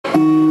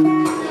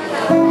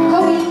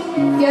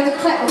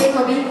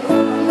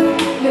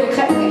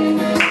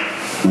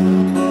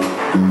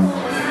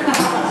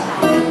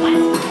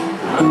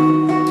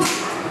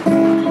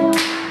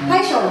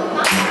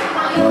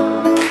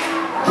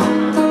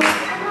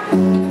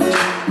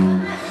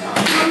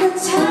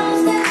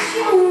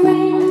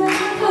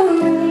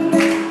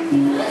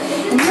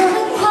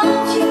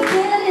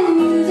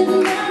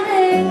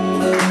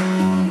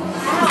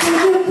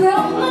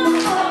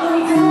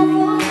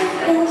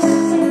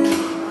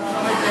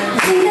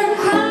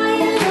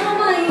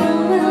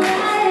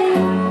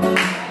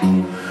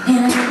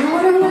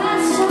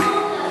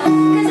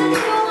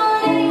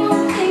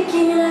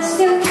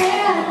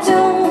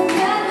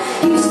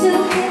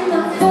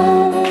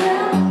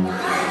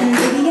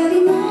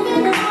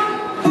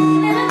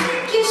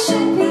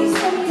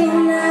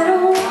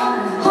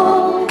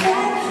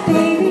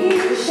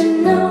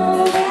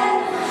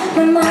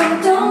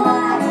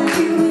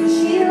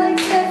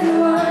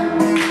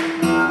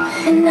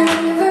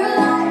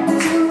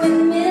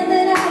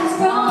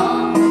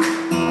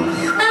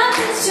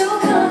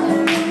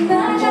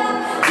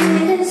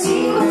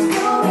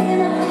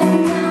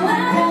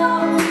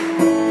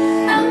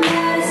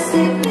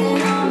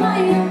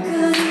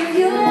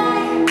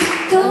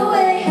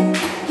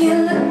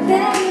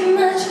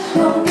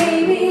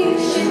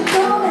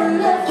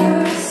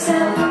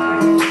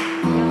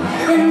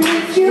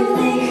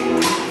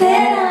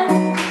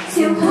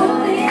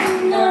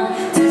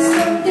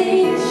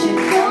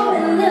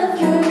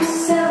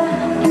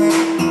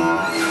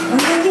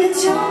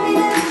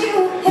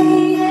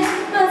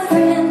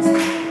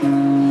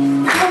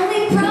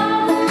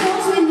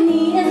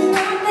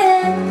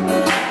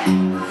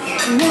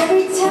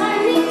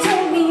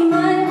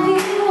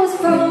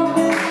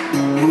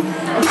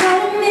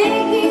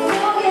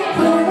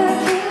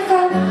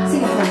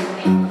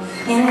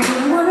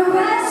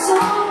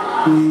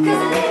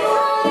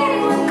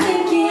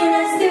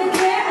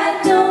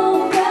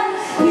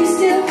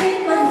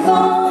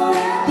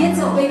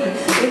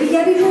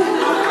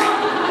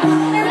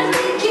And I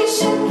think you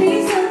should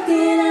be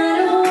something I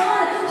don't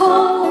wanna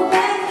hold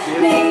back.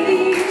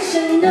 Maybe you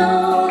should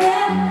know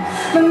that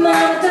my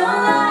mama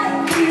don't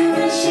like you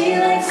and she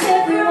likes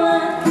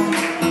everyone.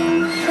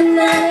 And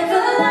I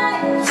never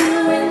like to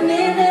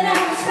admit that I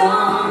was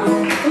wrong.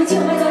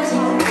 Until my daughter's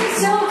always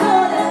so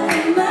caught up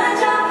in my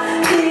job,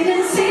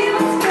 didn't see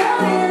what's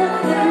going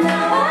on. And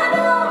now I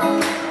know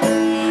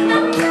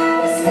I'm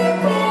never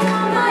sleeping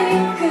on my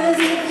own. 'Cause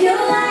if you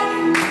like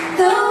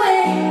the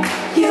way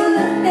you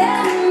look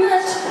that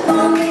much,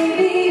 or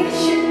maybe you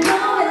should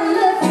go and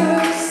love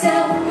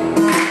yourself.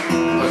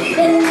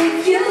 And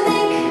if you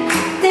think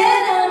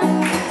that I'm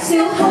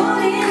still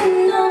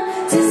holding on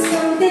to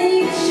something,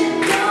 you should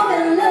go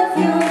and love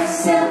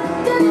yourself.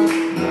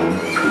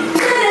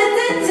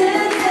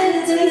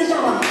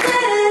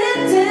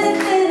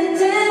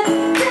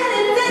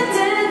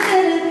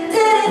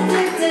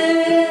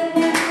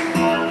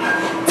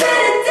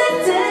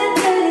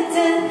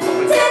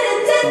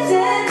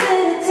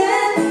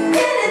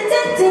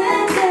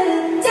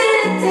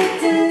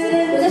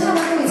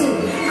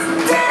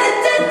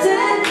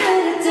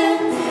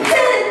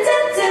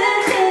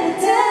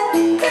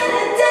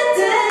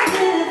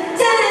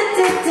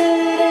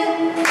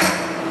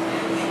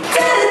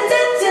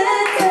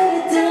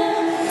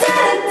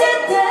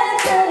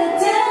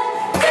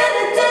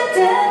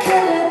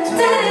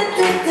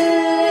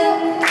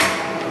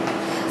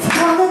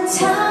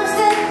 Times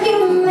that you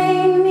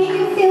made me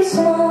feel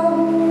small,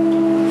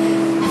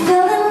 I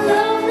fell in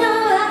love,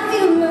 now I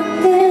feel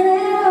nothing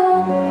at all.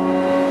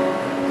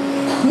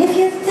 And if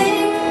you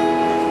think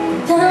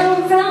that I'm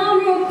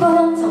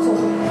vulnerable,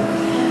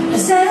 I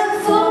set a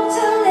fool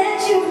to let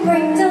you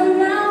break down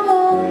my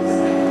walls.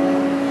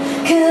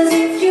 'Cause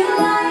if you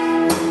like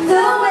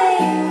the way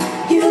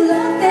you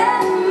look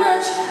that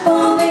much,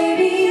 oh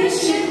baby, you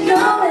should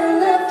go and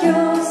love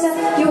yourself.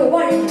 You were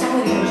worried,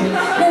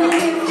 and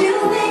if you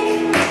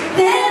think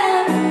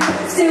that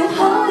I'm still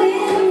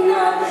holding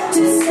on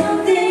to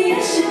something, you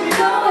should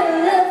go and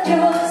love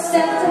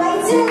yourself. So I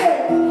did.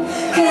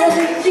 'Cause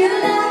if you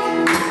like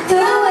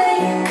the way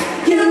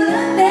you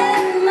look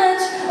that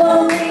much, oh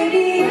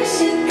maybe you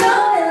should go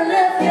and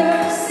love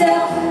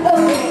yourself.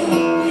 Oh,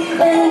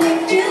 and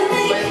if you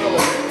think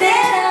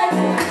that I'm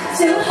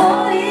still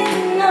holding